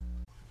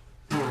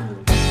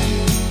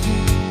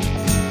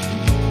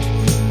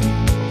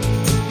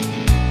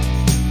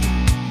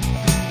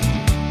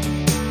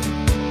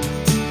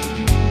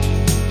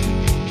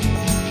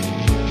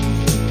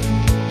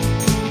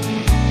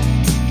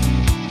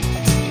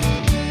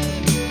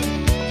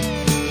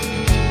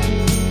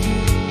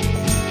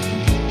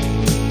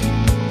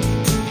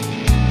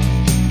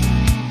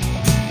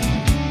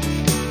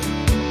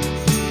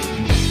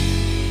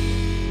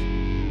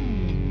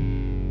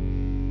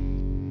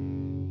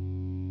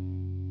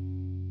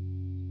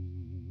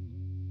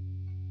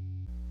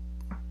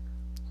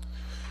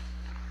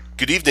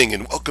Good evening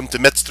and welcome to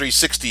Mets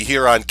 360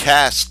 here on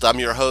Cast. I'm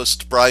your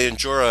host, Brian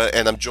Jura,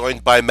 and I'm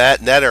joined by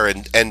Matt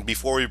Netter. And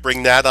before we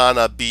bring that on,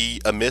 I'd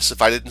be amiss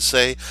if I didn't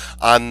say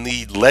on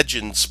the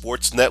Legend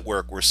Sports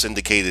Network, we're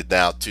syndicated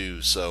now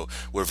too. So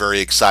we're very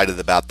excited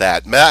about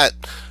that. Matt,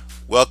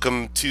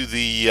 welcome to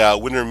the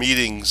Winter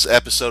Meetings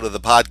episode of the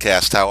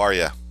podcast. How are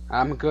you?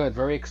 I'm good.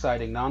 Very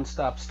exciting.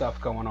 Non-stop stuff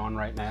going on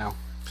right now.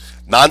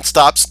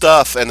 Nonstop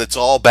stuff, and it's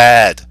all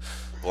bad.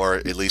 Or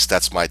at least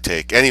that's my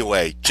take.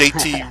 Anyway,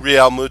 JT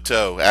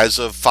Realmuto, as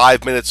of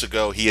 5 minutes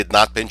ago, he had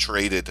not been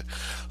traded.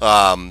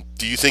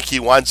 Do you think he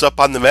winds up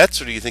on the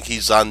Mets, or do you think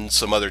he's on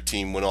some other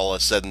team when all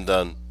is said and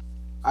done?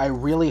 I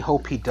really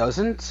hope he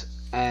doesn't.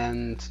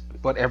 And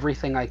but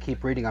everything I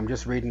keep reading, I'm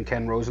just reading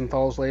Ken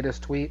Rosenthal's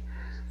latest tweet.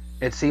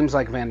 It seems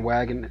like Van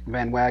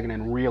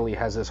Wagenen really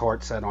has his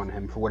heart set on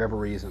him for whatever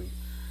reason.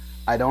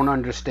 I don't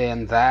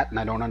understand that, and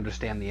I don't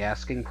understand the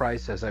asking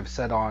price. As I've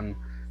said on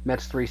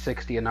Mets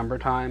 360 a number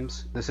of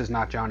times, this is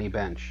not Johnny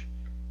Bench.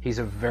 He's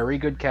a very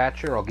good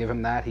catcher. I'll give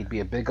him that. He'd be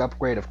a big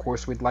upgrade. Of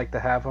course, we'd like to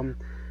have him,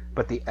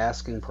 but the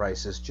asking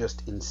price is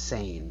just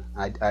insane.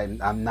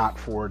 I'm not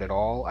for it at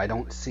all. I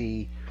don't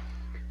see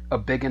a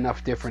big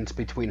enough difference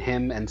between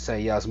him and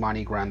say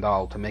Yasmani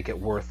Grandal to make it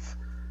worth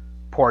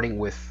parting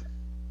with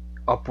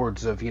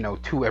upwards of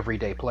two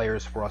everyday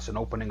players for us and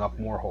opening up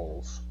more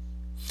holes.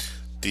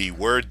 The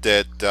word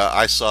that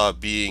I saw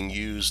being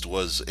used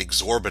was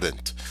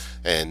exorbitant,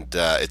 and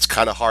it's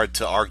kind of hard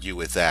to argue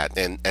with that.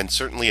 And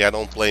certainly, I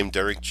don't blame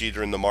Derek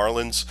Jeter and the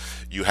Marlins.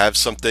 You have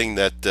something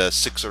that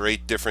 6 or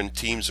 8 different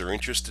teams are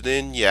interested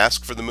in. You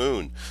ask for the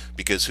moon,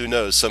 because who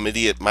knows? Some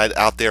idiot might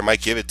out there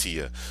might give it to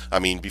you. I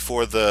mean,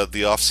 before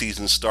the off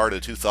season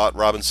started, who thought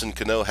Robinson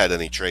Cano had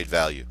any trade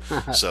value?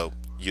 So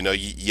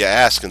you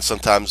ask, and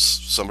sometimes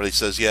somebody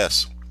says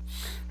yes.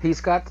 He's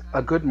got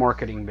a good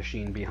marketing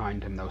machine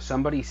behind him, though.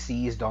 Somebody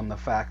seized on the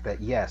fact that,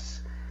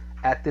 yes,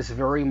 at this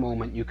very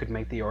moment, you could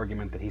make the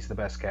argument that he's the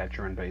best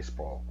catcher in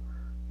baseball.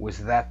 Was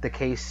that the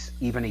case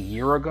even a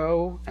year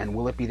ago? And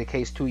will it be the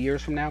case 2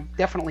 years from now?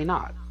 Definitely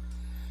not.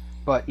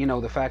 But,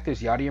 the fact is,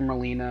 Yadier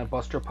Molina,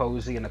 Buster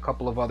Posey, and a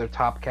couple of other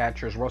top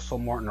catchers, Russell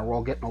Martin, are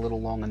all getting a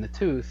little long in the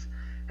tooth.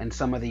 And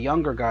some of the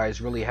younger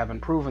guys really haven't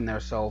proven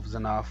themselves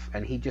enough.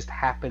 And he just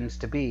happens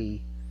to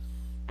be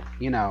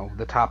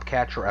the top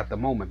catcher at the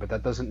moment, but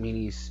that doesn't mean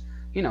he's,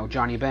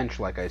 Johnny Bench,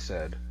 like I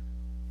said.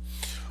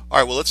 All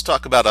right, well, let's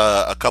talk about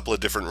a couple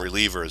of different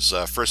relievers.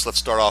 First, let's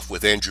start off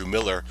with Andrew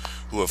Miller,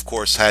 who, of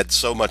course, had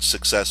so much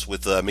success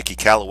with Mickey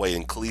Callaway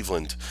in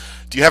Cleveland.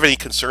 Do you have any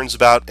concerns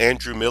about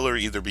Andrew Miller,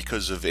 either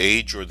because of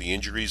age or the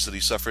injuries that he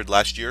suffered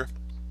last year?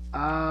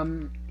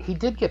 He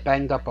did get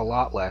banged up a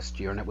lot last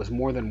year, and it was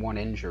more than one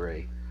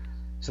injury.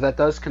 So that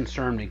does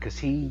concern me because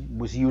he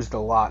was used a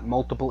lot,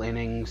 multiple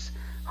innings,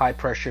 high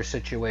pressure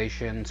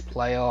situations,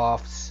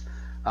 playoffs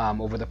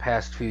over the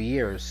past few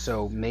years.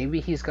 So maybe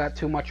he's got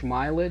too much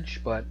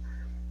mileage, but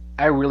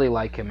I really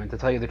like him. And to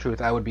tell you the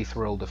truth, I would be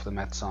thrilled if the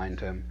Mets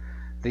signed him.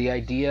 The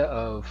idea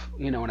of,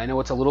 and I know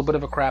it's a little bit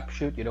of a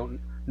crapshoot. You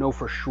don't know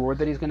for sure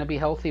that he's going to be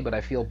healthy, but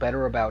I feel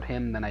better about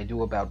him than I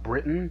do about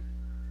Britton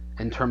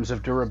in terms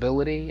of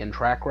durability and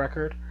track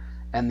record.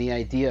 And the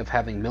idea of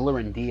having Miller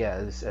and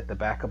Diaz at the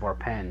back of our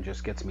pen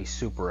just gets me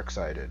super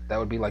excited. That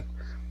would be like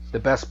the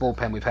best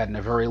bullpen we've had in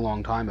a very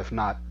long time, if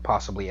not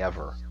possibly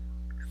ever.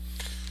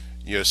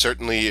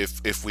 Certainly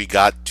if we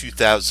got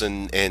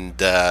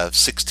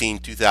 2016,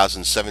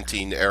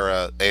 2017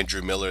 era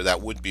Andrew Miller,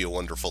 that would be a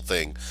wonderful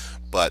thing.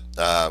 But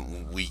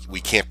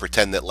we can't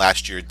pretend that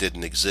last year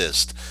didn't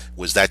exist.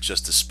 Was that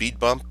just a speed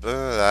bump?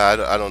 I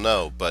don't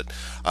know. But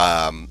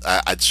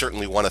I'd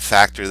certainly want to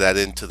factor that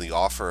into the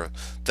offer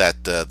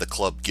that the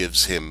club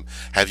gives him.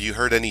 Have you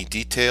heard any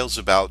details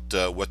about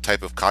what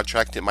type of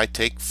contract it might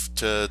take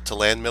to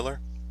land Miller?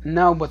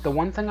 No, but the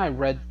one thing I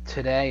read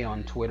today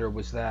on Twitter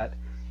was that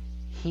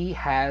he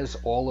has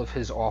all of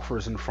his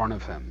offers in front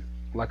of him.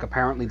 Like,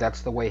 apparently,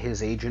 that's the way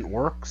his agent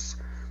works.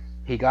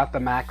 He got the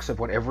max of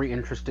what every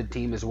interested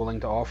team is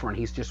willing to offer, and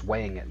he's just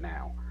weighing it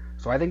now.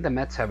 So I think the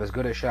Mets have as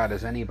good a shot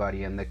as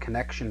anybody, and the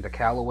connection to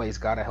Callaway's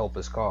got to help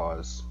his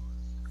cause.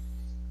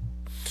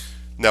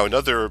 Now,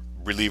 another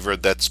reliever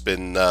that's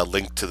been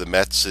linked to the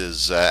Mets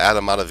is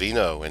Adam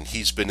Ottavino, and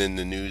he's been in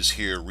the news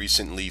here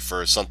recently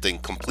for something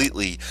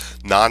completely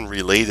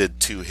non-related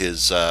to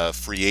his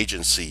free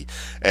agency.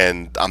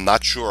 And I'm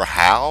not sure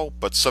how,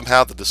 but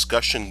somehow the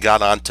discussion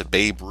got on to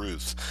Babe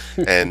Ruth.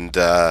 And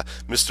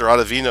Mr.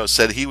 Ottavino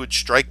said he would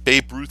strike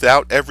Babe Ruth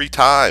out every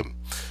time.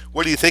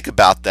 What do you think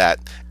about that?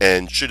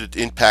 And should it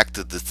impact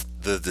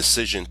the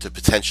decision to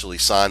potentially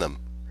sign him?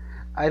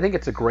 I think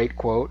it's a great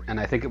quote, and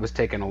I think it was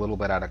taken a little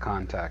bit out of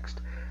context.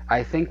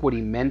 I think what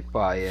he meant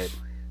by it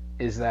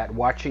is that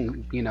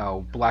watching,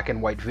 black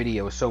and white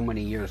video so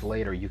many years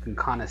later, you can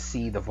kind of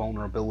see the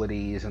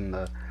vulnerabilities and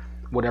the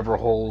whatever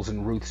holes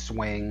in Ruth's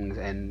swings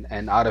and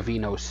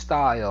Ottavino's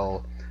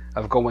style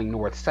of going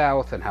north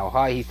south and how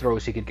high he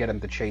throws. He could get him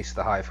to chase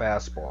the high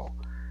fastball.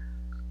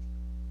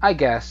 I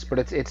guess, but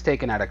it's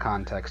taken out of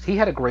context. He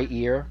had a great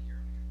year,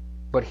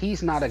 but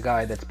he's not a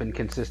guy that's been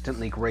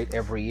consistently great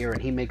every year,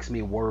 and he makes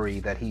me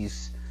worry that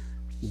he's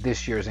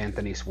this year's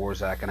Anthony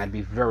Swarzak, and I'd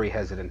be very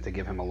hesitant to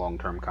give him a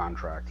long-term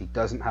contract. He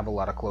doesn't have a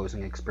lot of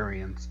closing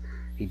experience.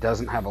 He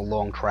doesn't have a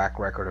long track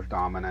record of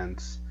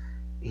dominance.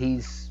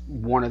 He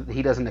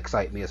doesn't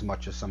excite me as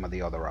much as some of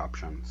the other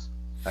options.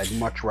 I'd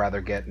much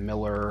rather get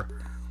Miller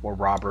or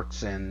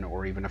Robertson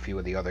or even a few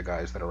of the other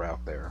guys that are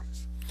out there.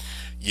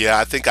 Yeah,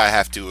 I think I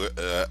have to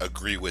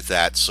agree with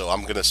that. So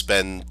I'm going to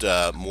spend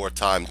more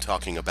time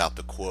talking about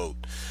the quote.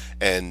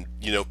 And,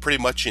 pretty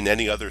much in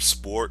any other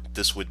sport,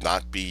 this would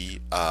not be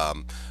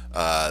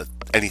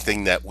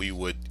anything that we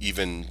would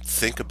even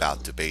think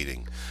about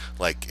debating.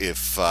 Like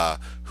if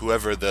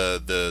whoever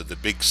the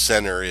big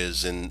center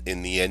is in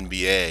the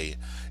NBA,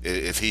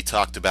 if he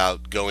talked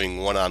about going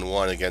one on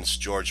one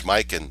against George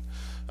Mikan,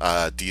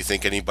 do you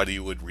think anybody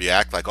would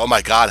react like, "Oh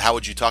my God, how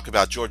would you talk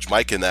about George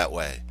Mikan that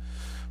way?"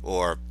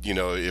 Or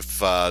if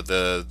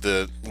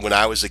the when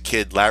I was a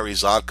kid, Larry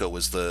Zonka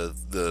was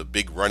the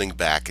big running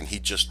back, and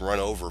he'd just run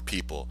over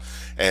people.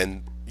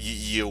 And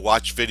you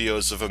watch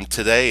videos of him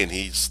today, and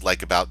he's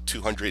like about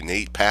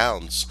 208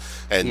 pounds.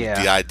 And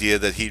the Yeah, idea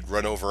that he'd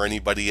run over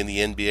anybody in the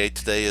NBA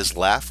today is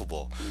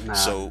laughable. nah.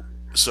 So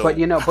But so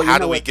you know, but you how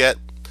know do we what? get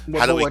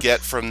What, how do but we what's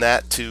get from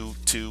that to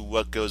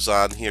what goes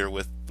on here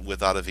with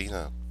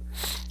Ottavino?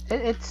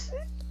 it's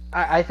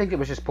I think it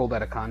was just pulled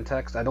out of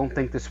context. I don't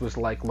think this was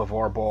like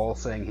LeVar Ball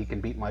saying he can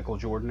beat Michael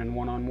Jordan in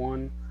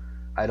one-on-one.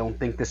 I don't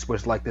think this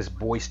was like this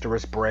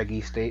boisterous,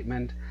 braggy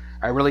statement.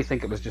 I really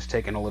think it was just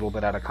taken a little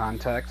bit out of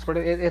context, but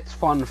it's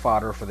fun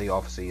fodder for the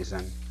off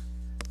season.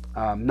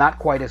 Not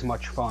quite as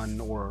much fun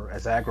or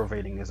as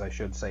aggravating as I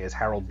should say as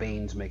Harold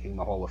Baines making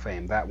the Hall of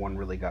Fame. That one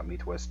really got me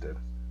twisted.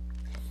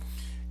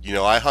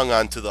 I hung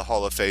on to the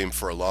Hall of Fame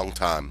for a long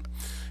time,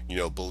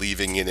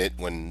 believing in it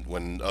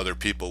when other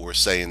people were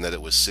saying that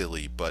it was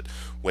silly. But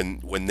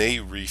when they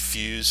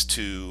refused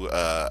to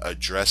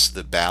address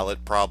the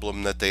ballot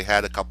problem that they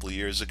had a couple of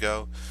years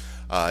ago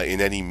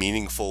in any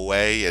meaningful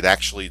way, it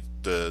actually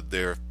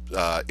their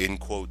in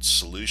quotes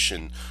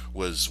solution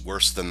was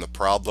worse than the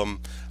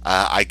problem.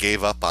 I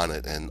gave up on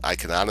it, and I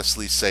can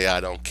honestly say I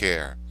don't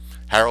care.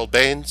 Harold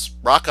Baines,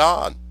 rock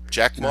on.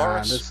 Jack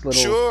Morris, This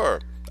little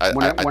sure. I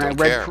don't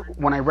care.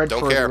 when I read Don't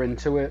further care.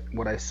 into it,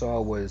 what I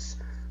saw was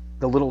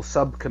the little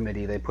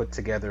subcommittee they put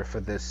together for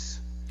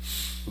this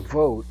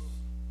vote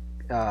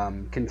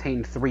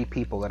contained three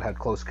people that had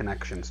close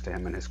connections to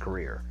him in his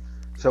career.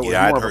 So it was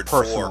Yeah, I'd more of a heard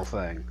personal four.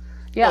 thing.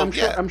 Yeah, Well,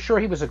 yeah. I'm sure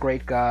he was a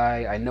great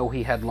guy. I know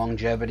he had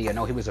longevity. I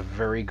know he was a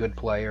very good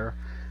player.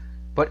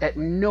 But at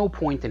no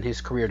point in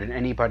his career did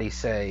anybody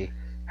say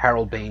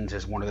Harold Baines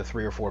is one of the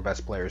three or four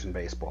best players in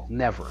baseball.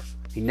 Never.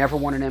 He never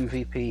won an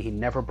MVP. He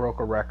never broke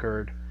a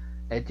record.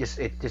 It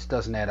just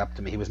doesn't add up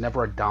to me. He was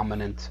never a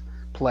dominant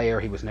player.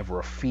 He was never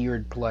a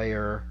feared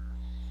player.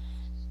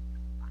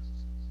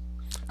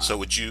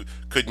 So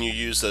couldn't you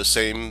use those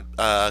same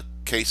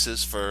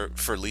cases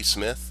for Lee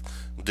Smith?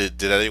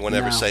 Did anyone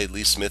ever No. say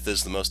Lee Smith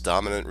is the most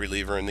dominant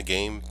reliever in the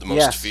game, the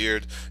most Yes.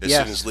 feared? As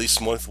soon as Yes. Lee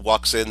Smith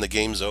walks in, the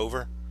game's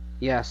over.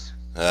 Yes.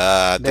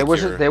 I think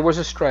you're. There was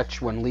a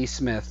stretch when Lee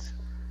Smith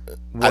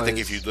I think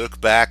if you was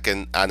look back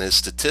and on his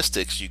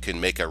statistics, you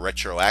can make a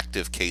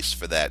retroactive case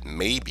for that,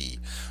 maybe.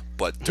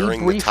 But he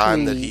during the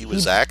time that briefly he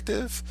was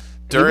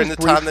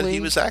he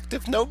was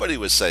active, nobody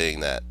was saying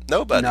that.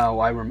 Nobody. no,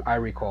 I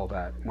recall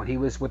that. When he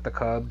was with the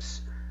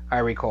Cubs, I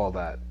recall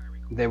that.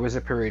 There was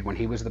a period when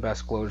he was the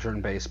best closer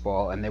in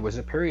baseball, and there was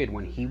a period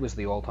when he was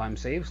the all-time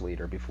saves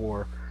leader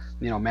before,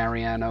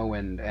 Mariano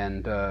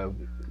and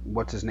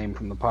what's his name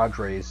from the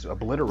Padres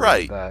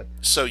obliterated Right. that.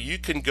 So you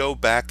can go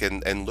back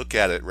and look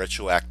at it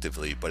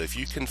retroactively, but if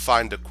you can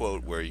find a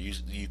quote where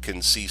you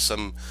can see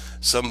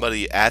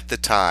somebody at the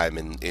time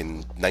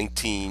in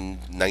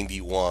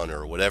 1991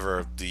 or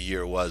whatever the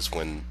year was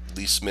when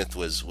Lee Smith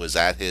was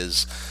at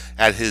his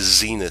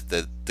zenith,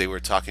 that they were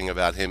talking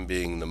about him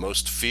being the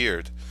most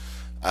feared,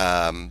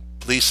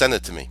 please send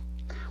it to me.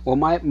 Well,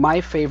 my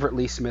favorite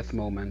Lee Smith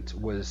moment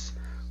was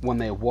when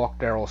they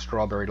walked Darryl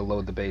Strawberry to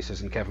load the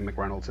bases and Kevin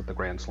McReynolds hit the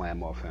grand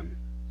slam off him.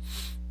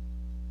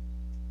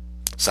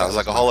 That Sounds like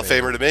was a my Hall of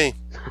Famer favorite. to me.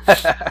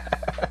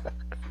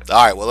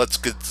 All right, well, let's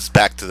get this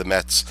back to the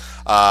Mets.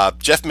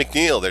 Jeff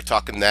McNeil, they're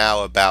talking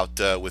now about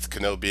with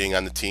Cano being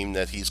on the team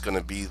that he's going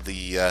to be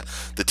the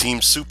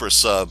team super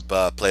sub,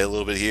 play a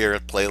little bit here,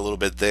 play a little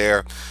bit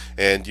there,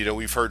 and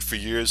we've heard for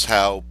years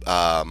how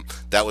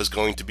that was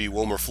going to be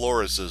Wilmer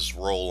Flores'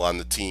 role on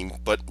the team,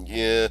 but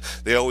yeah,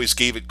 they always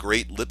gave it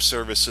great lip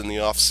service in the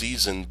off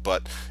season,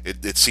 but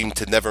it seemed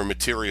to never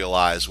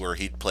materialize where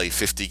he'd play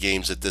 50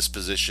 games at this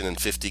position and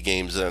 50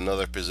 games at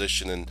another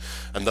position and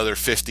another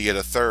 50 at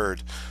a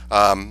third.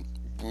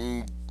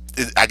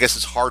 I guess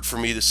it's hard for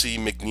me to see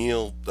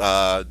McNeil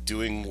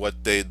doing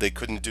what they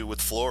couldn't do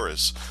with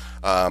Flores.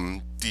 Do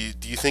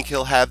you think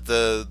he'll have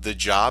the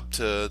job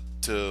to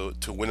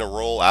win a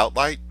role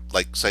outright,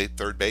 like say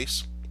third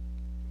base?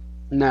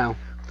 No,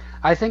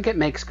 I think it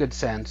makes good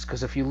sense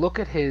because if you look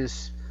at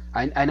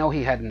I know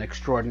he had an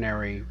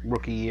extraordinary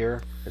rookie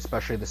year,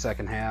 especially the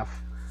second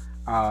half.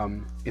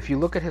 If you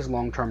look at his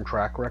long-term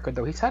track record,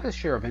 though, he's had his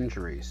share of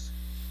injuries.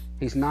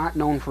 He's not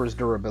known for his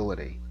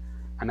durability.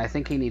 and I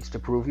think he needs to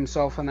prove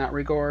himself in that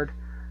regard.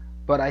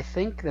 But I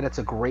think that it's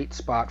a great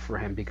spot for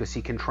him because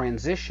he can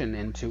transition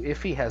into,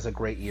 if he has a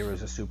great year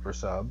as a super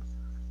sub,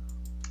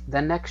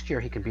 then next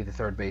year he can be the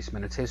third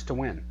baseman. It's his to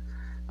win.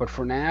 But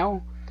for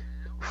now,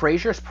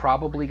 Frazier's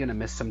probably going to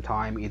miss some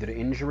time, either to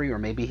injury or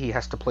maybe he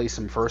has to play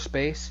some first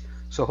base,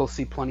 so he'll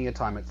see plenty of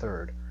time at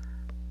third.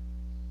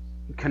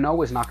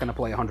 Cano is not going to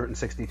play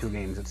 162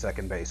 games at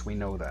second base. We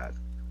know that.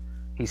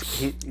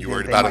 You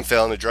worried about him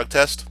failing a drug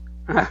test?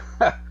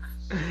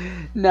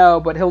 No,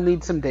 but he'll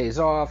need some days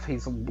off.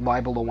 He's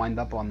liable to wind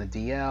up on the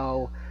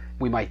DL.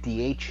 We might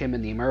DH him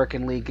in the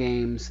American League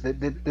games.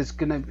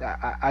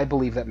 I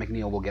believe that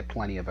McNeil will get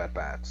plenty of at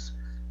bats.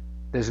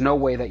 There's no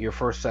way that your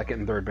first, second,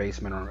 and third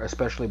baseman,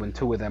 especially when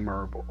two of them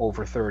are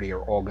over 30,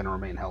 are all going to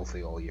remain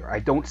healthy all year. I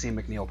don't see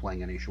McNeil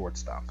playing any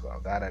shortstop, though.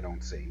 That I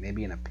don't see.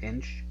 Maybe in a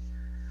pinch.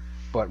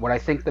 But what I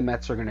think the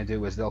Mets are going to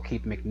do is they'll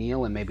keep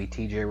McNeil and maybe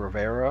TJ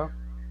Rivera,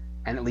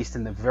 and at least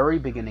in the very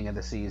beginning of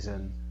the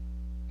season,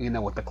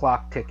 with the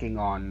clock ticking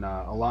on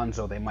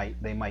Alonso, they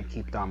might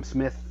keep Dom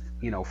Smith,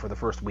 for the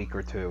first week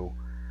or two.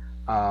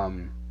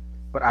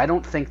 But I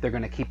don't think they're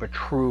going to keep a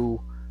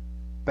true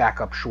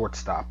backup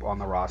shortstop on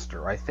the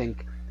roster. I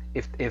think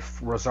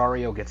if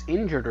Rosario gets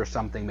injured or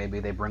something, maybe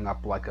they bring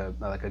up like a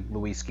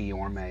Luis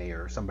Guillorme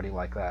or somebody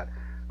like that.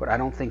 But I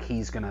don't think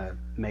he's going to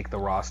make the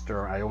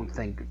roster. I don't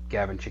think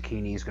Gavin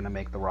Cecchini is going to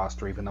make the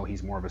roster, even though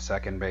he's more of a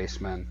second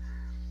baseman.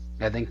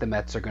 I think the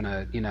Mets are going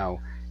to,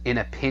 in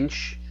a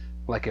pinch,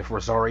 like if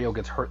Rosario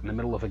gets hurt in the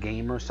middle of a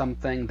game or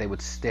something, they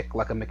would stick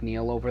like a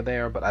McNeil over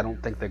there, but I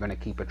don't think they're going to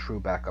keep a true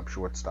backup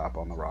shortstop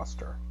on the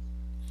roster.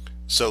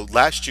 So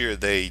last year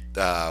they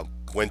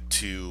went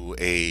to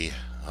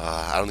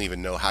I don't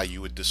even know how you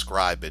would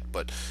describe it,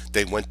 but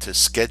they went to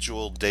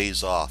scheduled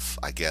days off,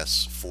 I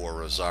guess, for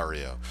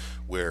Rosario,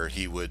 where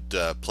he would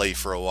play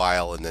for a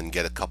while and then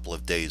get a couple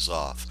of days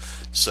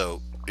off.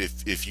 So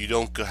if you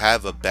don't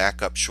have a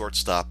backup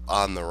shortstop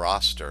on the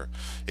roster,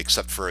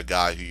 except for a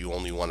guy who you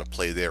only want to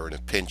play there in a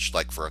pinch,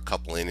 like for a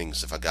couple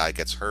innings if a guy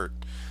gets hurt,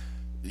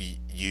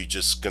 you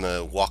just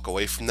gonna walk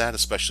away from that,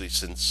 especially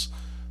since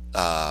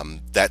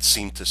that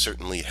seemed to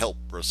certainly help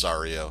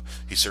Rosario.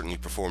 He certainly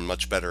performed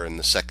much better in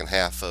the second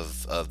half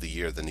of the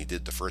year than he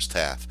did the first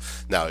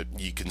half. Now,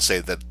 you can say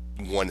that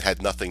one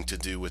had nothing to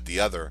do with the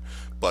other,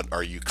 but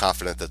are you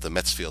confident that the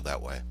Mets feel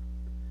that way?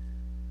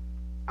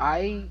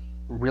 I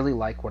really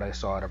like what I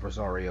saw out of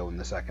Rosario in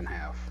the second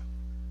half.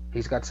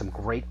 He's got some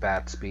great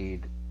bat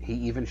speed. He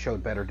even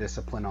showed better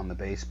discipline on the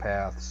base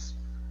paths.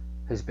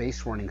 His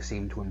base running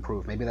seemed to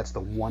improve. Maybe that's the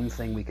one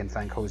thing we can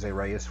thank Jose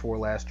Reyes for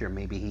last year.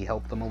 Maybe he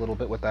helped them a little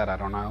bit with that. I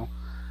don't know.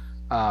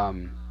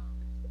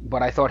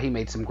 But I thought he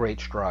made some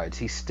great strides.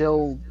 He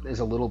still is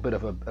a little bit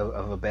of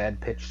a bad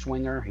pitch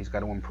swinger. He's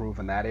got to improve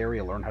in that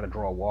area. Learn how to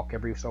draw a walk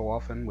every so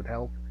often would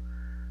help.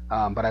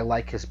 But I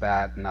like his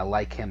bat, and I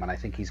like him, and I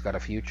think he's got a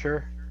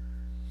future.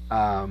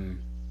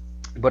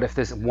 But if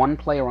there's one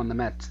player on the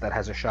Mets that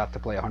has a shot to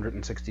play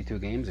 162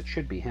 games, it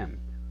should be him.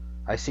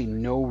 I see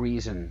no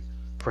reason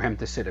for him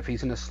to sit. If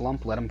he's in a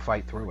slump, let him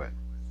fight through it.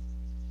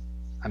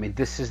 I mean,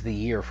 this is the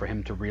year for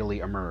him to really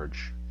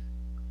emerge.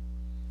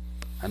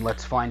 And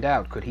let's find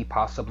out, could he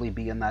possibly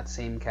be in that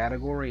same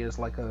category as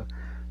like a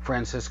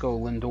Francisco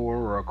Lindor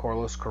or a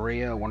Carlos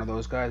Correa, one of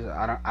those guys?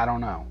 I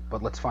don't know,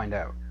 but let's find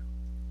out.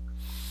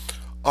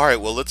 All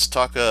right, well, let's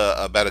talk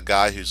about a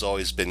guy who's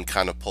always been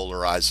kind of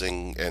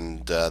polarizing,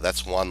 and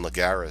that's Juan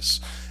Lagares.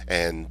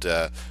 And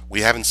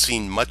we haven't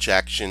seen much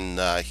action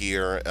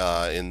here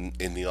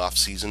in the off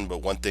season,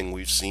 but one thing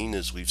we've seen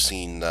is we've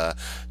seen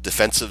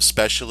defensive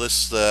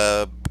specialists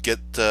get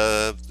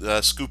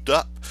scooped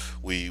up.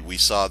 We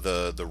saw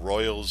the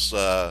Royals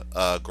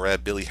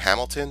grab Billy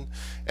Hamilton,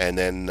 and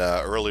then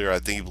earlier I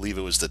believe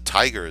it was the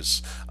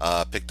Tigers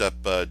picked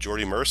up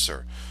Jordy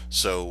Mercer.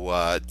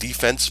 So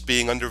defense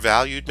being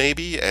undervalued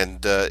maybe, and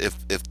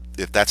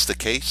if that's the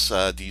case,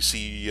 do you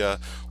see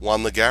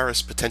Juan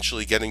Lagares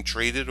potentially getting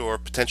traded or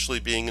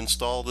potentially being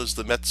installed as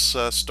the Mets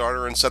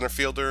starter and center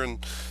fielder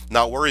and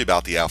not worry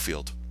about the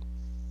outfield?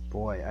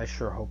 Boy, I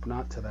sure hope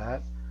not to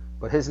that.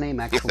 But his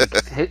name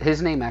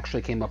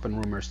actually came up in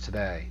rumors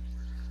today,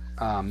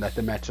 that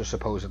the Mets are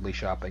supposedly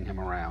shopping him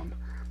around.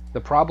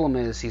 The problem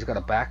is he's got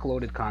a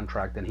backloaded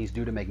contract and he's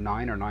due to make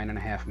 $9 or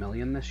 $9.5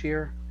 million this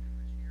year.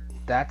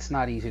 That's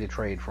not easy to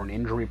trade for an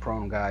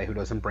injury-prone guy who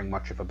doesn't bring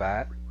much of a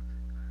bat.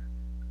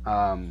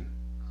 I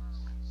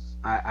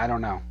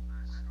don't know.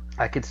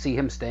 I could see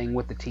him staying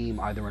with the team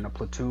either in a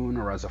platoon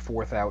or as a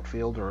fourth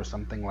outfielder or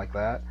something like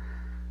that.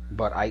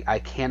 But I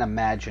can't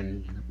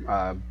imagine.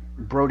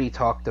 Brody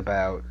talked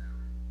about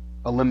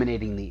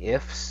eliminating the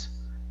ifs.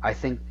 I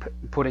think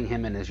putting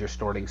him in as your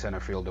starting center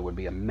fielder would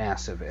be a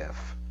massive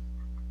if.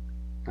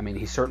 I mean,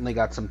 he's certainly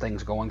got some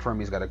things going for him.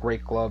 He's got a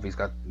great glove. He's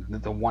got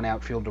the one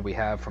outfielder we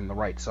have from the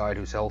right side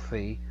who's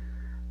healthy.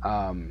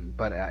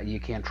 But you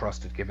can't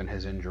trust it given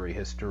his injury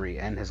history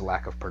and his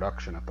lack of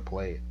production at the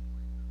plate.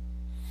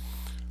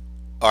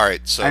 All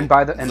right. So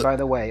by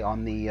the way,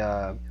 on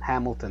the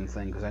Hamilton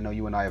thing, because I know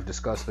you and I have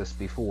discussed this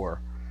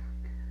before,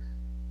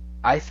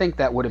 I think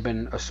that would have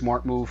been a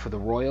smart move for the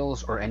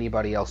Royals or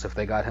anybody else if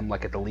they got him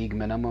like at the league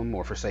minimum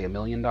or for say $1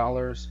 million.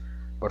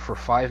 But for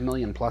 5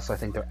 million plus, I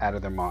think they're out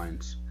of their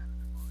minds.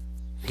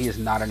 He is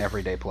not an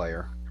everyday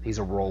player. He's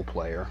a role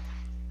player.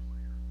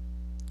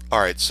 All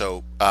right,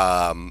 so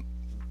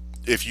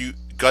if you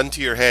gun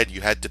to your head,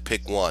 you had to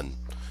pick one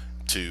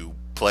to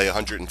play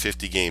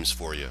 150 games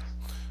for you.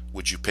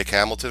 Would you pick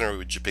Hamilton or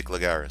would you pick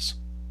Lagares?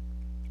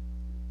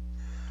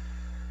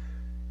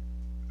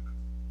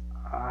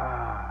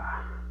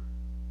 Ah,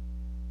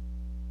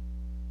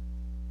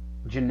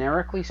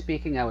 generically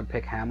speaking, I would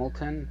pick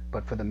Hamilton,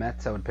 but for the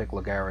Mets, I would pick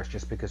Lagares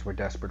just because we're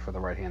desperate for the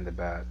right-handed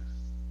bat.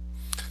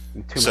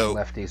 Too many So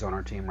lefties on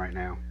our team right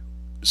now.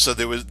 so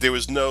there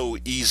was no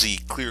easy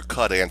clear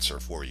cut answer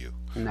for you.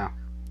 No,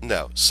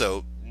 No.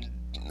 So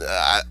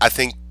I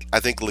think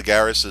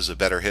Lagares is a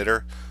better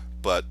hitter,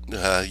 but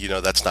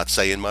that's not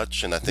saying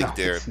much. And no,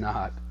 it's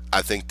not.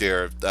 I think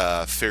they're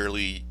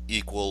fairly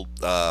equal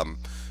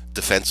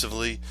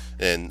defensively,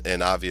 and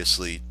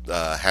obviously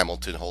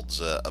Hamilton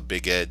holds a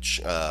big edge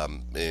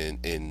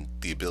in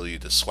the ability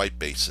to swipe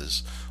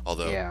bases.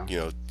 Although Yeah.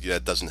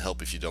 that doesn't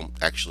help if you don't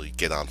actually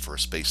get on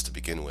first base to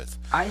begin with.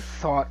 I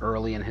thought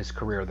early in his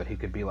career that he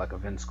could be like a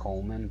Vince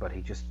Coleman, but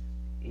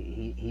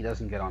he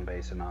doesn't get on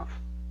base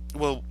enough.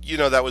 Well,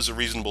 that was a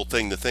reasonable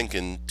thing to think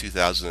in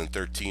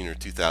 2013 or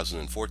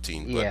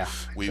 2014, but Yeah,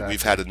 we've exactly.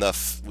 had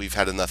enough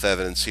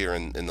evidence here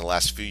in the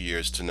last few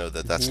years to know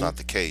that that's Hmm. not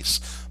the case.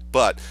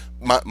 But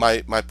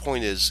my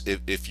point is,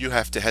 if you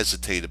have to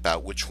hesitate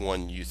about which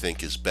one you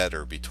think is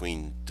better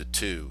between the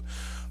two,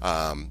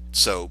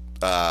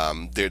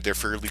 they're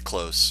fairly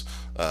close.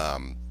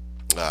 Um,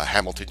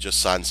 Hamilton just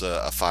signs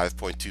a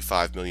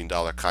 $5.25 million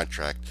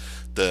contract.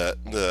 The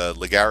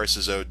Lagares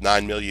is owed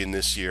 $9 million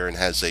this year and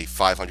has a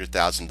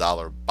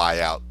 $500,000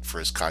 buyout for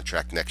his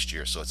contract next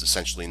year. So it's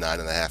essentially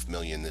 $9.5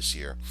 million this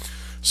year.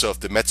 So if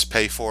the Mets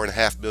pay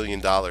 $4.5 million,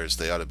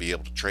 they ought to be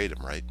able to trade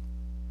him, right?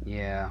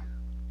 Yeah,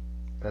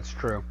 that's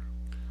true.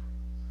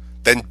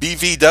 Then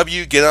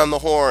BVW, get on the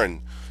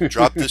horn,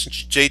 drop this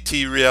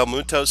JT Real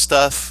Muto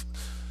stuff.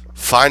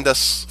 Find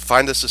us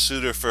a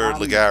suitor for Um,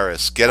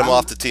 Lagares. Get him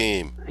off I'm, the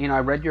team. I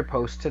read your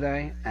post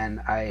today, and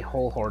I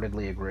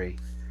wholeheartedly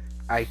agree.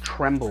 I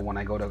tremble when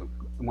I go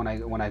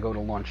to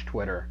launch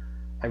Twitter.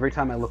 Every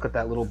time I look at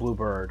that little blue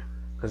bird,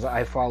 because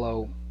I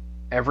follow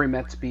every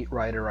Mets beat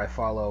writer, I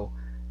follow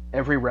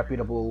every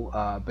reputable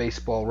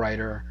baseball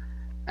writer,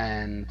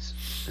 and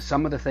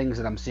some of the things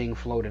that I'm seeing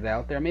floated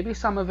out there, maybe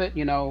some of it,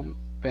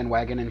 Van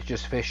Wagenen's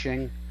just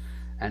fishing,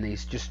 and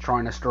he's just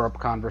trying to stir up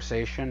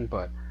conversation,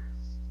 but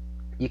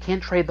you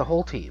can't trade the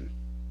whole team.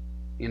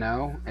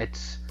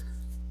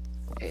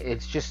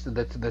 It's just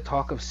the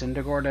talk of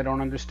Syndergaard I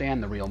don't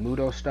understand. The Real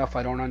Muto stuff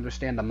I don't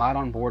understand. I'm not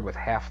on board with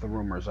half the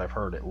rumors I've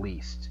heard, at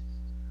least.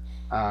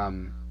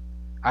 Um,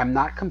 I'm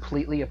not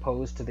completely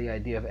opposed to the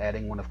idea of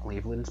adding one of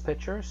Cleveland's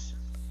pitchers,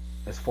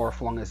 as far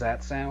flung as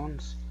that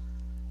sounds.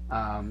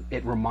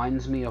 It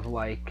reminds me of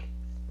like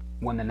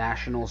when the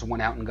Nationals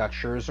went out and got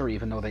Scherzer,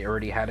 even though they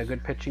already had a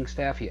good pitching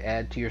staff. You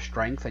add to your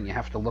strength, and you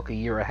have to look a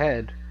year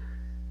ahead.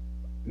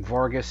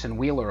 Vargas and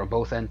Wheeler are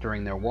both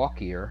entering their walk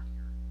year.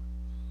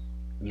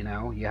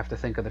 You have to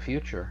think of the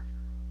future.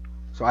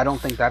 So I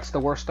don't think that's the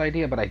worst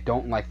idea, but I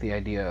don't like the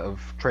idea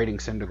of trading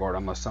Syndergaard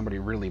unless somebody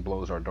really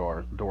blows our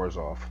doors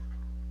off.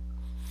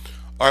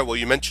 All right. Well,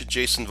 you mentioned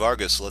Jason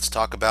Vargas. So let's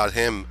talk about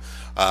him.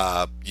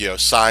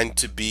 Signed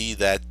to be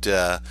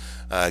that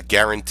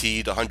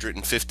guaranteed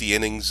 150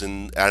 innings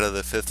and out of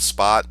the fifth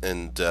spot,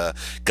 and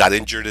got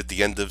injured at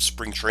the end of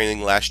spring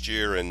training last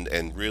year,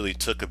 and really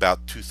took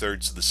about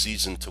 2/3 of the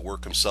season to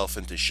work himself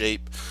into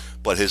shape.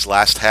 But his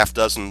last half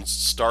dozen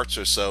starts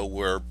or so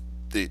were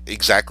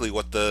exactly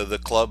what the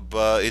club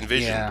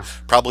envisioned, Yeah,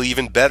 probably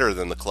even better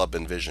than the club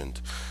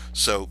envisioned.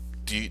 So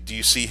do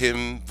you see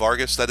him,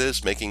 Vargas, that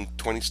is, making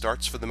 20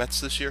 starts for the Mets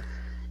this year?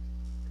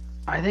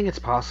 I think it's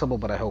possible,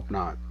 but I hope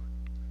not.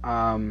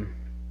 Um,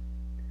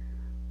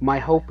 my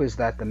hope is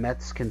that the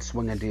Mets can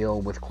swing a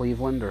deal with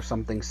Cleveland or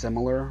something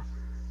similar,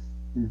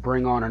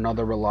 bring on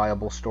another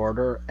reliable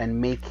starter,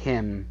 and make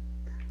him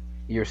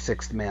your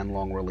sixth man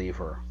long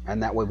reliever.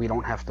 And that way we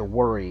don't have to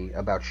worry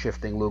about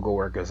shifting Lugo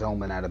or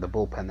Gazelman out of the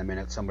bullpen the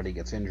minute somebody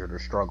gets injured or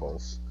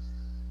struggles.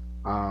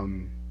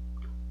 Um,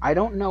 I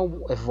don't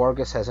know if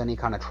Vargas has any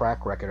kind of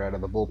track record out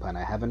of the bullpen.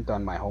 I haven't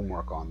done my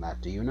homework on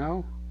that. Do you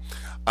know?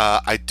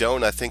 I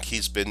don't. I think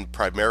he's been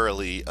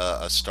primarily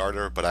a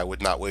starter, but I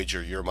would not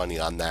wager your money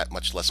on that,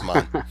 much less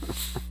mine.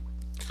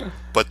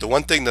 But the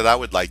one thing that I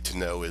would like to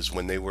know is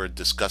when they were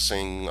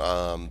discussing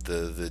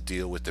the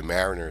deal with the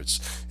Mariners,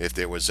 if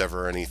there was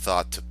ever any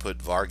thought to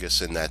put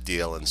Vargas in that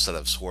deal instead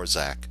of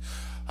Swarzak,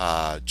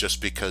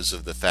 just because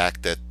of the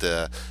fact that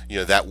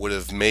that would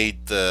have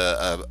made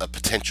a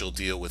potential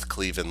deal with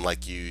Cleveland,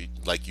 like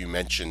you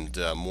mentioned,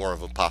 more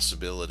of a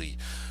possibility.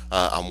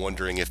 I'm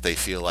wondering if they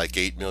feel like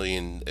 8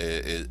 million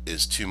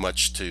is too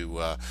much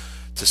to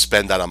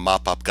spend on a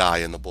mop-up guy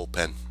in the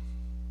bullpen.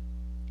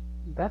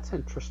 That's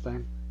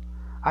interesting.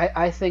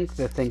 I think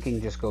the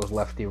thinking just goes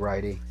lefty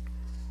righty.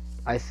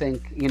 I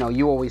think,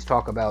 you always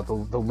talk about the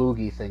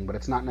loogie thing, but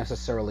it's not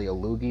necessarily a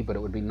loogie, but it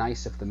would be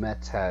nice if the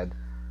Mets had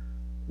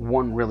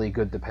one really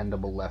good,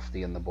 dependable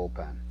lefty in the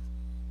bullpen,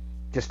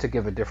 just to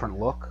give a different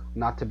look,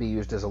 not to be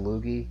used as a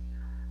loogie.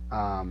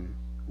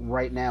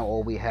 Right now,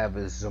 all we have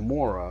is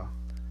Zamora.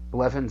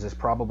 Blevins is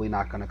probably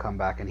not going to come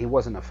back, and he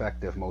wasn't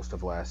effective most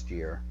of last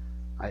year.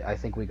 I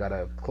think we got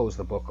to close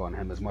the book on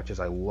him. As much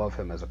as I love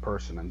him as a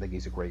person and think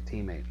he's a great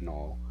teammate and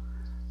all,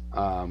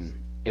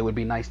 it would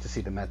be nice to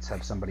see the Mets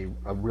have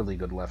a really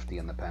good lefty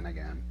in the pen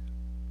again.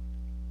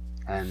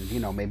 And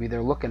maybe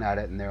they're looking at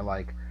it and they're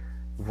like,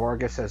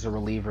 Vargas as a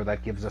reliever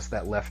that gives us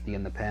that lefty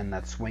in the pen,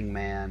 that swing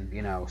man.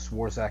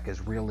 Swarzak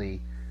is really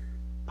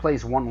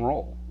plays one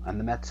role, and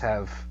the Mets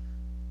have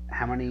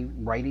how many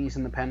righties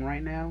in the pen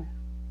right now?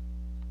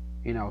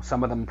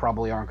 Some of them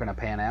probably aren't going to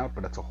pan out,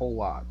 but it's a whole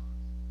lot.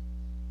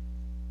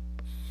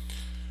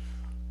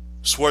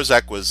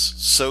 Swarzak was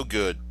so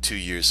good 2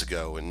 years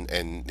ago,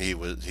 and he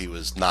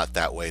was not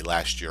that way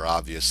last year,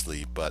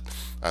 obviously. But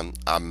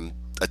I'm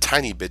a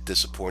tiny bit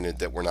disappointed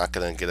that we're not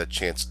going to get a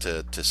chance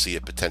to see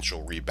a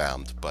potential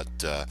rebound. But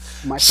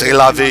My c'est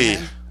la prediction on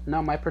vie. him?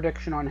 No, my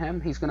prediction on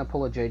him, he's going to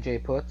pull a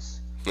JJ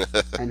Putz,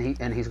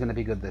 and he's going to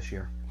be good this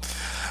year.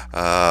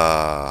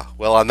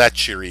 Well, on that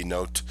cheery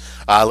note,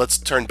 let's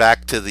turn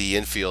back to the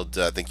infield.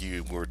 I think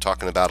you were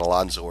talking about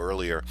Alonso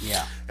earlier,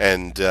 Yeah.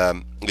 and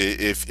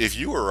if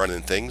you were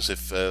running things,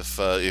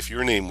 if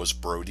your name was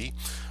Brody,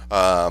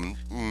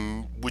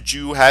 would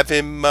you have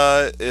him?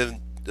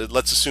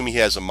 Let's assume he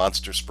has a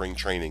monster spring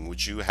training.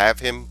 Would you have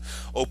him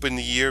open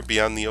the year, be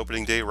on the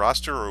opening day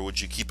roster, or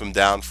would you keep him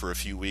down for a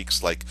few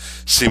weeks, like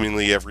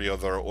seemingly every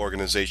other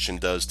organization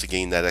does, to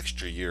gain that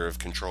extra year of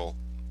control?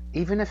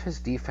 Even if his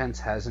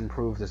defense has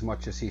improved as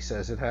much as he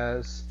says it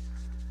has,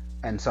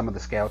 and some of the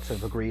scouts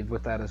have agreed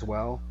with that as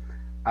well,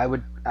 I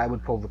would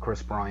pull the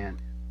Chris Bryant,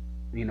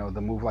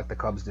 the move like the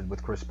Cubs did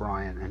with Chris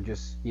Bryant, and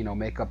just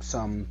make up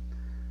some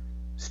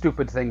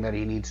stupid thing that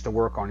he needs to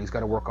work on. He's got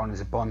to work on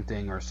his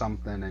bunting or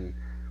something, and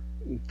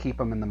keep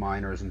him in the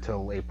minors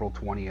until April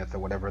 20th or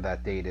whatever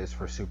that date is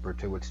for Super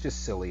 2. It's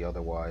just silly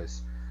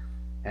otherwise.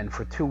 And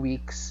for 2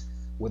 weeks,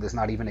 where there's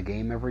not even a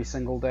game every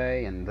single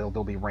day, and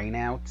there'll be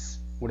rainouts,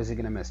 what is he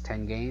going to miss?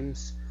 10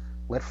 games?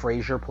 Let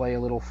Frazier play a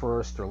little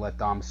first, or let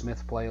Dom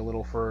Smith play a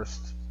little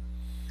first.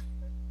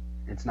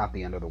 It's not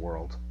the end of the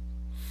world.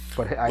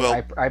 But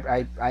Well,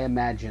 I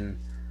imagine,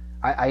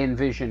 I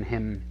envision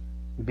him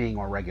being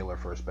our regular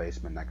first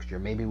baseman next year,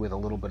 maybe with a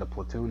little bit of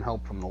platoon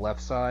help from the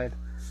left side,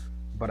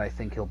 but I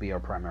think he'll be our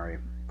primary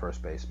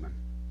first baseman.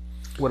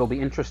 What'll be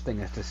interesting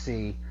is to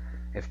see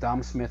if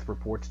Dom Smith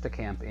reports to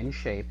camp in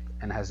shape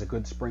and has a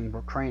good spring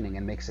training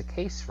and makes a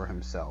case for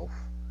himself.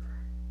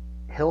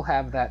 He'll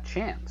have that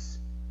chance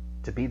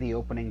to be the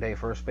opening day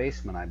first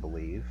baseman, I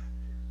believe.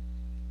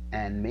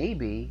 And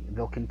maybe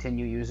they'll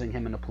continue using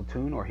him in a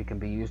platoon, or he can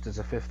be used as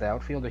a fifth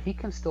outfielder. He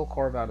can still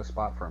carve out a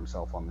spot for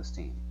himself on this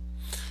team.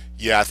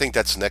 yeah, I think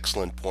that's an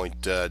excellent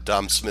point.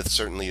 Dom Smith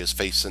certainly is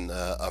facing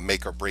a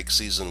make or break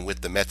season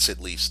with the Mets,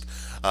 at least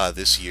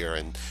this year,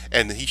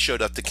 and he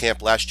showed up to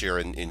camp last year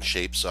in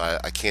shape, so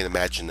I can't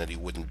imagine that he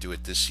wouldn't do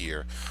it this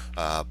year.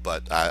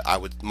 But I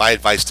would my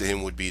advice to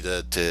him would be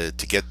to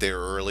get there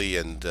early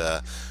and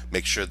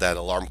make sure that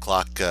alarm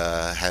clock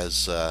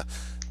has.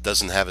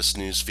 Doesn't have a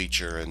snooze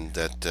feature, and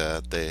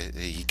that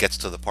he gets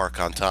to the park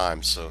on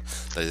time, so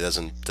that he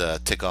doesn't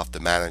tick off the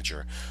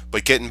manager.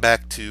 But getting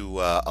back to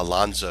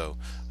Alonso,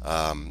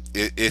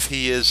 if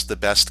he is the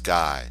best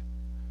guy,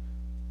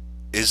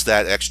 is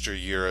that extra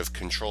year of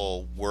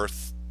control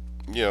worth,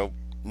 you know,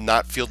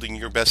 not fielding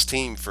your best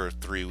team for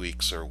 3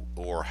 weeks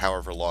or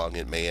however long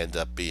it may end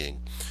up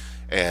being?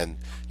 And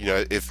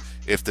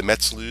if the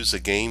Mets lose a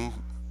game,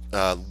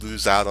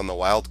 lose out on the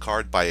wild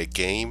card by a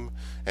game,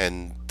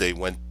 and they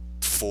went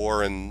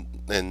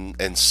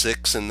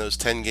 4-6 in those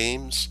 10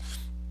 games,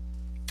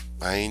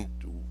 I mean,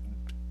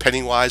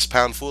 penny wise,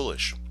 pound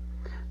foolish.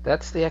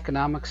 That's the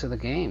economics of the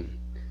game.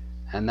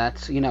 And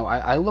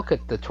I look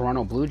at the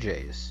Toronto Blue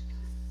Jays.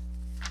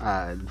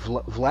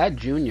 Vlad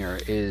Jr.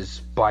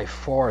 is by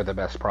far the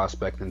best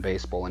prospect in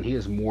baseball, and he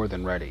is more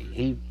than ready.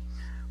 He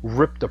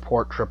ripped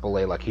apart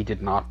AAA like he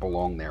did not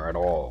belong there at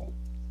all.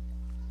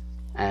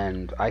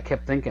 And I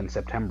kept thinking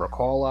September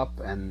call up,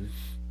 and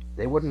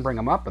they wouldn't bring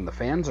him up, and the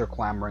fans are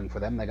clamoring for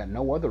them. They got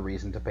no other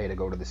reason to pay to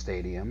go to the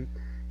stadium.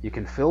 You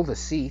can fill the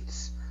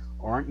seats.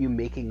 Aren't you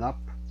making up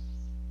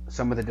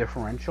some of the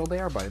differential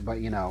there? But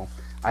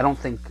I don't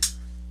think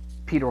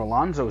Peter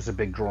Alonso is a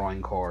big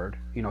drawing card.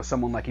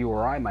 Someone like you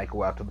or I might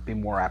go out to be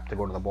more apt to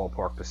go to the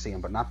ballpark to see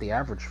him, but not the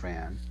average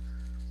fan.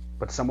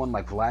 But someone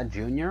like Vlad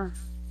Jr.,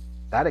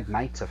 that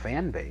ignites a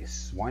fan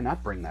base. Why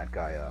not bring that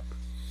guy up?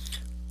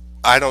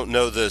 I don't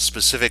know the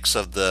specifics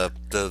of the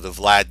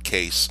Vlad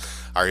case.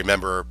 I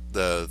remember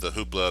the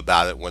hoopla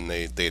about it when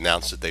they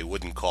announced that they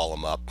wouldn't call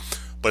him up.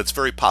 But it's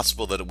very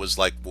possible that it was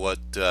like what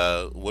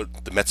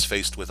the Mets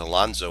faced with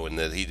Alonso, and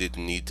that he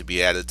didn't need to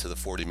be added to the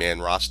 40-man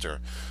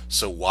roster.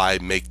 So why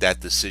make that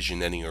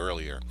decision any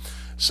earlier?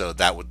 So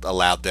that would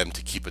allow them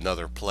to keep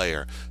another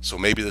player. So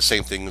maybe the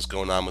same thing is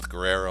going on with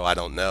Guerrero. I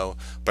don't know,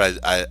 but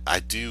I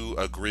do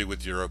agree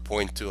with your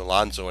point to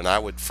Alonso, and I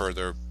would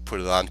further put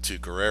it on to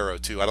Guerrero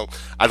too.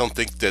 I don't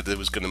think that it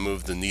was going to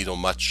move the needle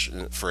much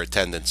for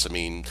attendance. I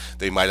mean,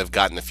 they might have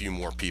gotten a few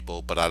more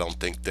people, but I don't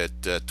think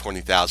that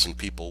 20,000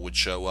 people would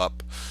show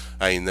up.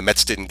 I mean, the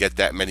Mets didn't get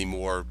that many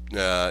more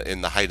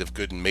in the height of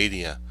Gooden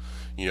mania.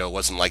 It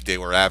wasn't like they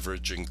were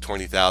averaging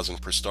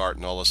 20,000 per start,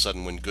 and all of a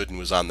sudden, when Gooden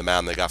was on the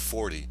mound, they got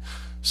 40.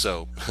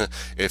 So,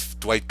 if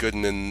Dwight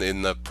Gooden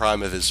in the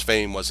prime of his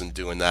fame wasn't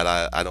doing that,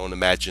 I don't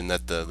imagine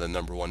that the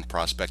number one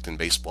prospect in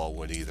baseball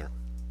would either.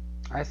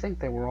 I think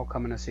they were all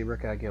coming to see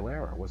Rick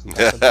Aguilera. Wasn't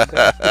that the big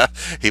thing?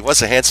 He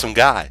was a handsome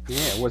guy.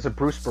 Yeah, was it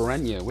Bruce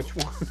Berenya? Which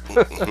one?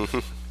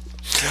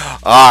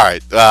 All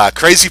right,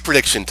 crazy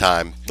prediction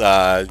time.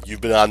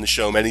 You've been on the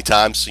show many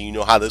times, so you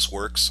know how this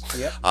works.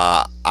 Yep.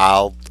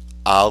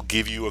 I'll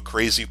give you a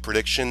crazy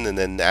prediction and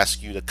then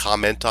ask you to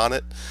comment on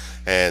it.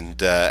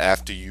 And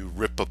after you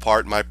rip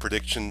apart my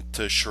prediction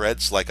to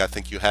shreds, like I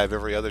think you have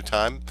every other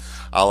time,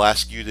 I'll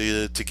ask you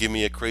to give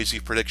me a crazy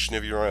prediction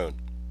of your own.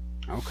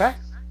 Okay.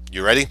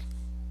 You ready?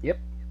 Yep.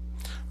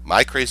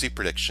 My crazy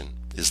prediction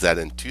is that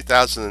in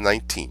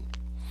 2019,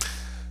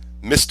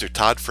 Mr.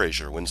 Todd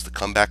Frazier wins the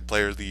Comeback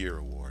Player of the Year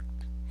award.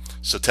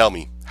 So tell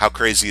me, how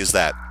crazy is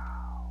that?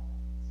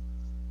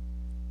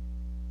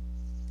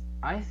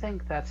 I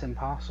think that's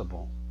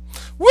impossible.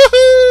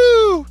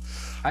 Woohoo!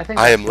 I think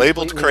I that's am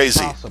labeled completely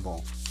crazy.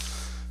 impossible.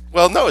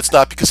 Well, no, it's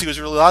not because he was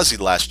really lousy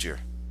last year.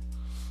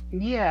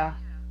 Yeah,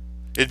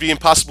 It'd be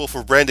impossible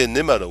for Brandon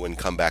Nimmo to win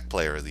Comeback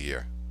Player of the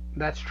Year.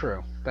 that's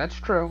true. That's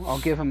true. I'll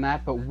give him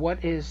that. But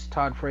what is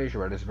Todd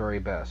Frazier at his very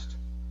best?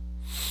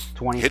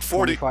 20, Hit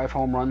 40. 25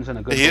 home runs and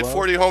a good He hit glove?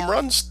 40 home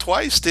runs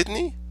twice, didn't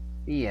he?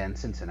 Yeah, in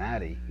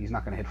Cincinnati. He's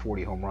not going to hit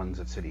 40 home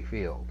runs at Citi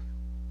Field.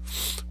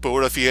 But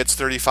what if he hits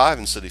 35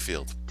 in City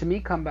Field? To me,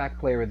 comeback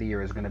player of the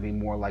year is going to be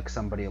more like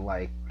somebody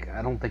like,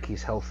 I don't think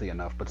he's healthy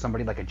enough, but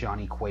somebody like a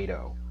Johnny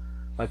Cueto.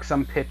 Like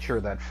some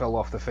pitcher that fell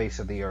off the face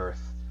of the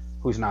earth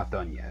who's not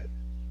done yet.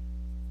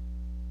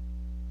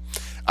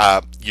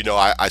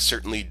 I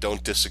certainly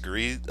don't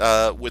disagree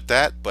with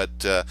that,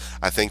 but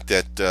I think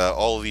that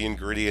all of the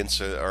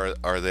ingredients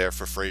are there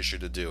for Frazier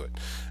to do it.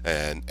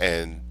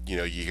 And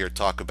you hear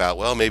talk about,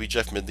 well, maybe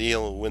Jeff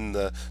McNeil will win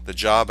the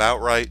job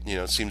outright.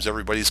 It seems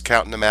everybody's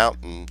counting him out,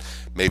 and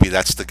maybe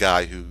that's the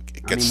guy who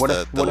I mean, gets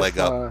the leg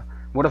up.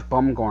 What if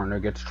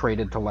Bumgarner gets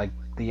traded to like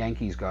the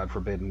Yankees, God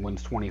forbid, and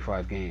wins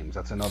 25 games?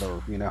 That's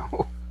another.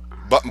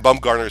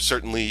 Bumgarner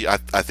certainly, I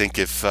think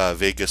if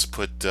Vegas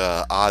put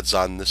odds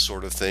on this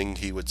sort of thing,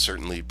 he would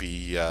certainly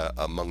be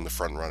among the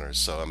front runners.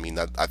 So I mean,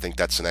 I think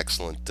that's an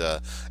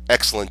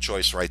excellent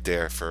choice right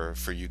there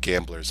for you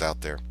gamblers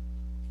out there.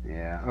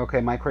 Yeah.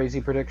 Okay, my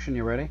crazy prediction.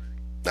 You ready?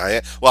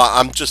 Well,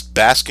 I'm just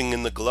basking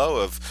in the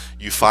glow of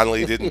you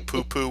finally didn't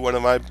poo-poo one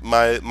of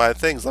my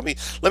things. Let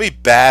me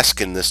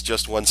bask in this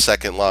just 1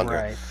 second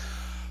longer. Right.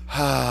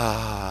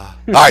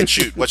 All right,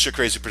 shoot. What's your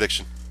crazy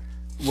prediction?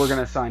 We're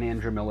gonna sign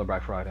Andrew Miller by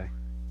Friday.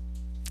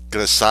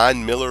 Going to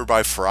sign Miller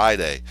by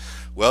Friday.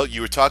 Well,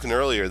 you were talking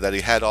earlier that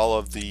he had all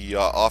of the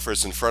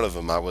offers in front of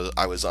him. I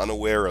was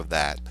unaware of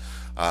that.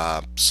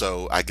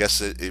 So I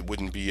guess it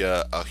wouldn't be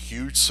a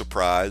huge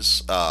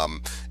surprise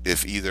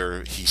if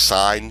either he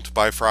signed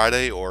by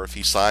Friday or if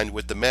he signed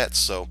with the Mets.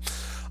 So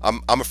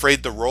I'm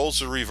afraid the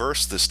roles are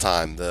reversed this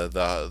time.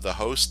 The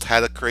host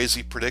had a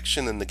crazy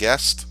prediction and the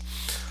guest.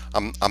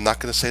 I'm not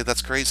going to say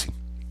that's crazy.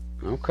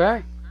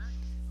 Okay.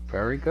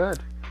 Very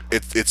good.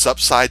 It's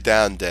upside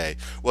down day.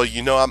 Well,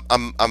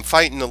 I'm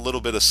fighting a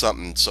little bit of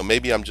something, so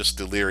maybe I'm just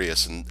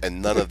delirious,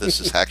 and none of this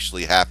has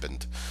actually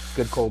happened.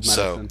 Good cold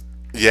So, medicine.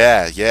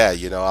 yeah,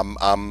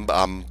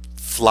 I'm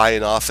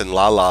flying off in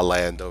La La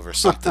Land over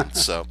something.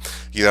 So,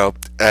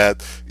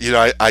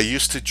 I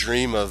used to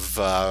dream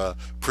of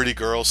pretty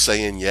girls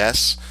saying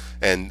yes,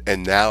 and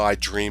now I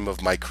dream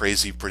of my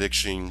crazy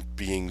prediction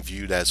being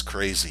viewed as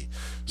crazy.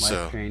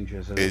 Life So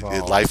changes. It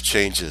life evolves.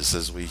 changes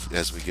as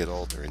we get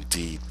older,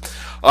 indeed.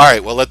 All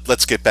right, well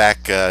let's get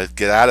back,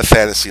 get out of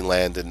fantasy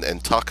land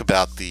and talk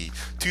about the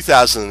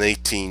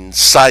 2018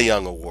 Cy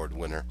Young Award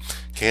winner.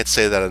 Can't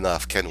say that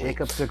enough, can we?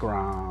 Jacob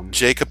DeGrom.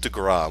 Jacob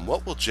DeGrom.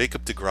 What will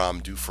Jacob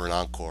DeGrom do for an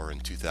encore in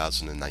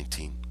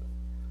 2019?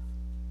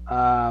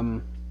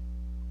 Um,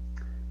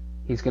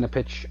 he's going to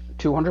pitch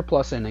 200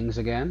 plus innings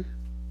again.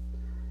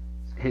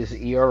 His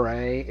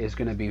ERA is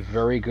going to be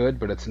very good,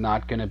 but it's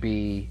not going to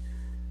be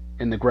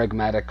in the Greg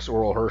Maddux,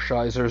 Oral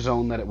Hershiser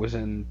zone that it was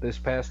in this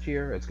past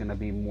year. It's going to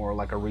be more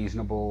like a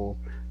reasonable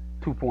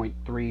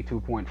 2.3,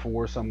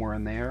 2.4, somewhere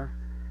in there.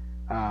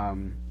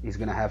 He's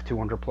going to have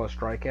 200 plus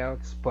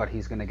strikeouts, but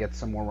he's going to get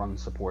some more run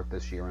support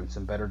this year and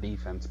some better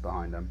defense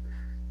behind him,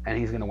 and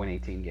he's going to win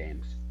 18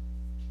 games.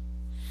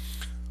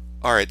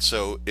 All right,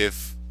 so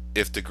if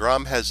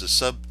DeGrom has a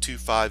sub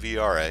 2.5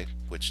 ERA,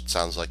 which it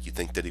sounds like you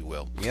think that he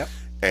will, Yep.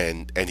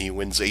 and he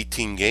wins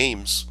 18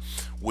 games,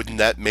 wouldn't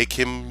that make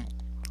him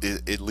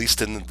at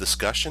least in the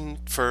discussion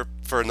for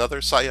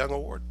another Cy Young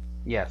award?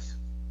 Yes,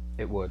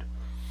 it would.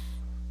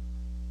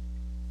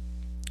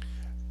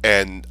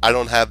 And I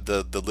don't have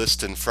the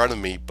list in front of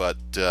me, but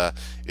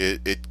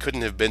it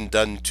couldn't have been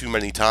done too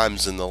many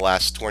times in the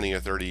last 20 or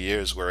 30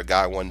 years where a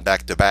guy won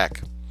back to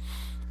back.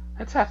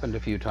 It's happened a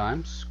few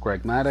times.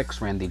 Greg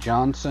Maddux, Randy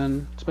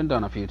Johnson. It's been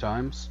done a few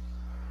times.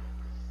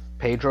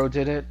 Pedro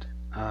did it.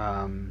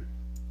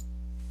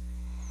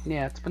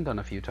 Yeah, it's been done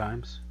a few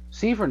times.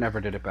 Seaver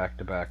never did it back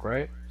to back,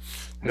 right?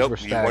 His Nope, were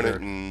he won it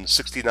staggered. in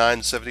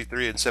 69,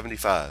 73, and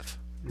 75.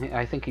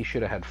 I think he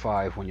should have had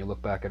five when you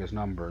look back at his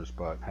numbers,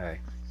 but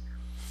hey.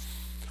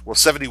 Well,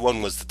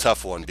 71 was the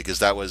tough one because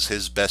that was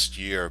his best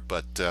year,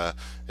 but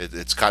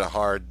it's kind of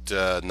hard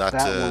not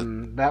to.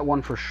 That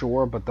one for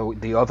sure. But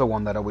the other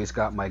one that always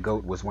got my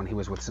goat was when he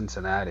was with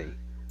Cincinnati,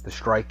 the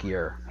strike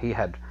year. He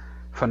had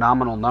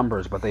phenomenal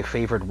numbers, but they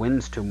favored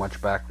wins too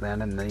much back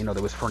then, and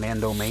there was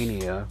Fernando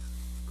Mania.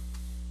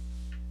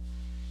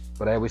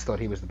 But I always thought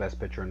he was the best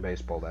pitcher in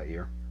baseball that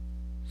year.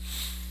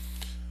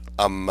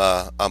 I'm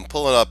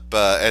pulling up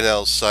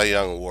NL Cy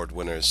Young Award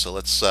winners, so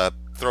let's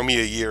throw me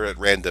a year at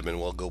random and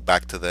we'll go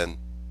back to then.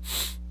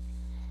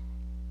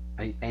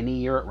 Any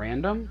year at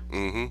random?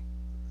 Mm-hmm.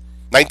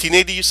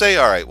 1980, you say?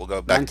 All right, we'll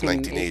go back to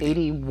 1980.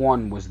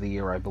 1981 was the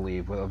year, I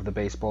believe, of the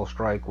baseball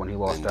strike when he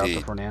lost out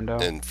to Indeed.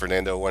 Fernando. And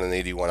Fernando won in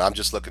 81. I'm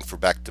just looking for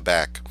back to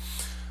back.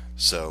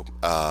 So,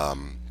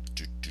 Um,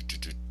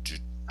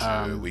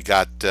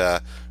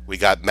 we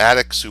got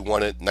Maddox who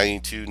won it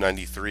 92,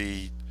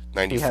 93,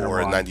 he had a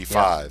 94, and run.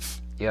 Yep,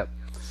 95. yep,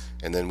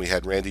 And then we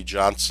had Randy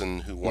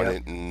Johnson who won yep.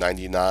 it in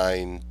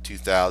 99,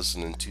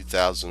 2000, and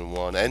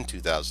 2001, and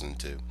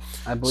 2002.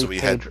 I So believe we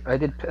had. Pedro. I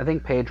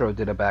think Pedro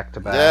did a back to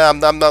Yeah, back. I'm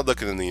not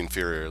looking in the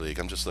inferior league.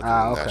 I'm just looking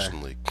in the Okay.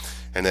 National League.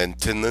 And then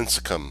Tim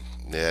Lincecum.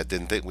 Yeah,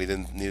 didn't think we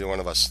didn't. Neither one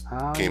of us Oh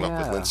came up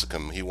with yeah.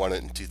 Lincecum. He won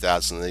it in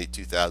 2008,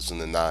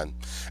 2009,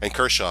 and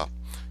Kershaw,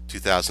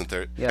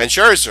 2013, and Yep.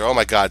 Scherzer. Oh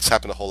my God, it's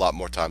happened a whole lot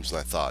more times than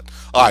I thought.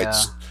 All right,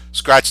 Yeah.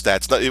 scratch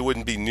that. It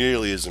wouldn't be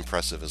nearly as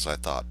impressive as I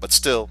thought, but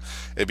still,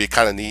 it'd be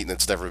kind of neat, and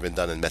it's never been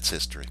done in Mets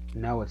history.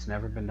 No, it's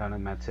never been done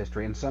in Mets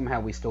history, and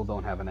somehow we still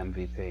don't have an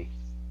MVP.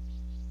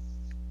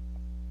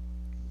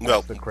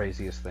 That's Well, the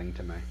craziest thing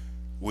to me.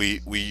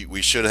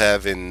 we should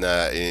have in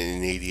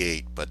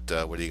 '88, but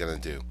what are you gonna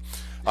do?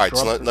 All right,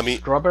 so let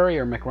me Strawberry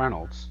or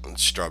McReynolds?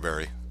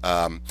 Strawberry.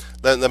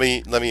 Let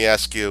me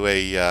ask you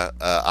a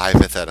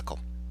hypothetical.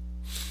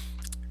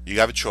 You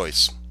have a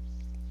choice.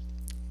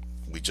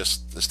 We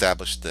just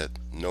established that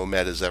no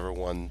Met has ever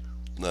won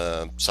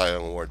the Cy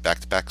Young Award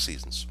back-to-back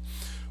seasons.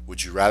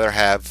 Would you rather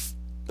have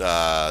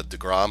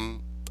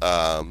Degrom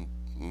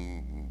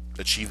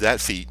achieve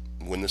that feat,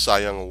 win the Cy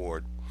Young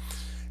Award,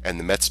 and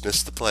the Mets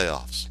miss the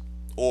playoffs,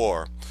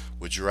 or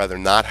would you rather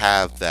not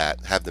have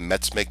that, have the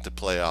Mets make the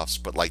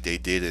playoffs, but like they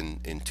did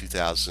in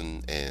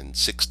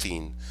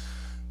 2016,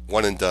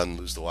 one and done,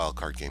 lose the wild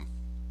card game?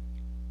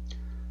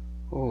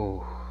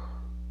 Oh,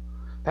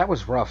 that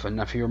was rough. And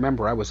if you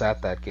remember, I was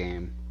at that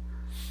game.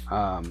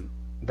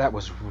 That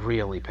was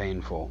really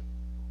painful.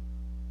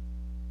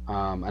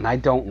 And I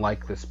don't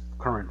like this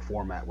current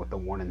format with the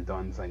one and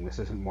done thing. This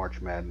isn't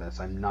March Madness.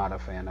 I'm not a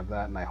fan of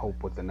that, and I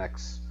hope with the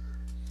next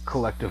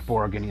collective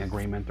bargaining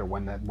agreement or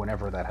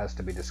whenever that has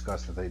to be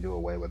discussed that they do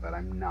away with that.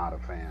 I'm not a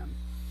fan.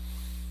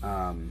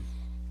 Um,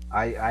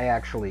 I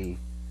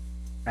actually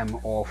am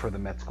all for the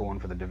Mets going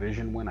for the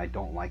division win. I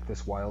don't like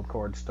this wild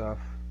card stuff.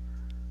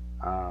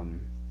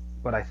 Um,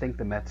 but I think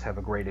the Mets have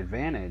a great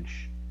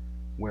advantage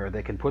where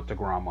they can put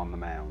DeGrom on the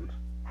mound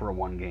for a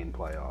one game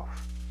playoff.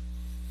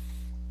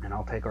 And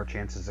I'll take our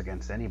chances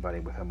against anybody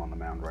with him on the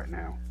mound right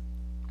now.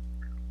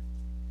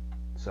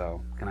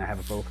 So, can I have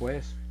it both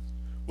ways?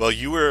 Well,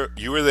 you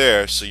were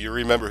there, so you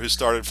remember who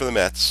started for the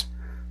Mets,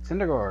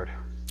 Syndergaard.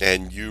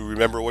 and you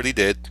remember what he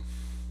did.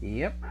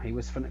 Yep, he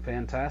was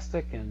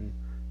fantastic, and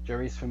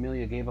Jerry's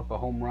Familia gave up a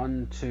home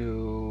run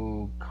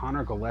to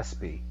Connor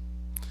Gillespie.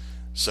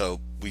 So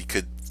we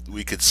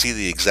could see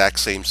the exact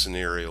same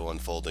scenario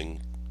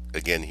unfolding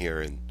again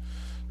here in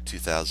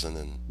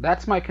 2019.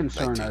 That's my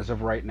concern as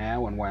of right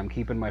now, and why I'm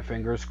keeping my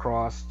fingers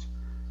crossed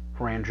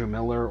for Andrew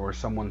Miller or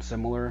someone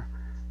similar.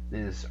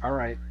 Is all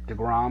right,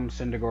 DeGrom,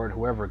 Syndergaard,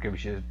 whoever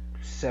gives you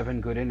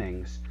 7 good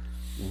innings.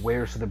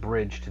 Where's the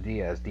bridge to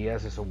Diaz?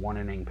 Diaz is a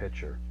one-inning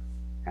pitcher,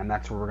 and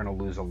that's where we're going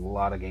to lose a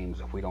lot of games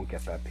if we don't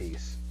get that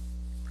piece.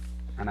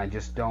 And I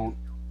just don't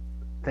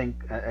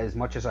think, as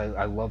much as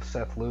I love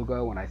Seth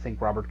Lugo and I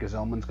think Robert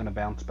Gazelman's going to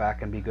bounce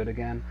back and be good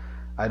again,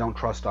 I don't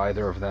trust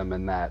either of them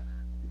in that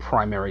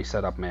primary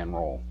setup man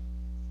role.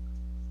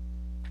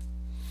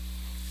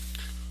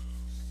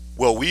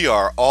 Well, we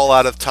are all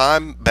out of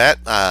time, Matt.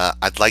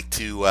 I'd like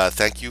to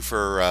thank you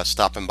for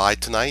stopping by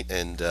tonight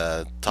and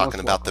talking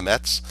Most about the welcome.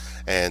 Mets.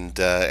 And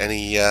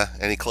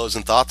any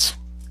closing thoughts?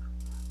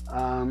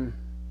 Um,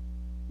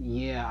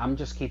 yeah, I'm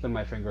just keeping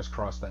my fingers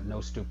crossed that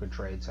no stupid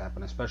trades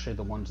happen, especially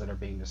the ones that are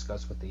being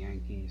discussed with the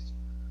Yankees.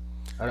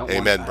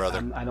 Amen,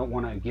 brother. I don't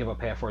want to give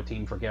up half our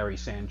team for Gary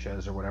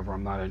Sanchez or whatever.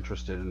 I'm not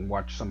interested in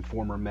watch some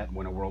former Met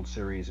win a World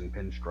Series in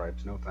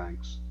pinstripes. No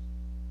thanks.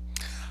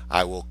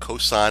 I will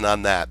co-sign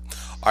on that.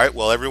 All right,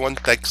 well, everyone,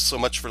 thanks so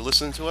much for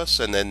listening to us.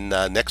 And then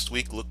next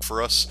week, look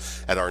for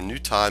us at our new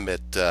time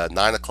at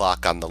 9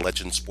 o'clock on the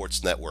Legend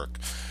Sports Network.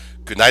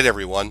 Good night,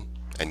 everyone,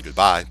 and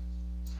goodbye.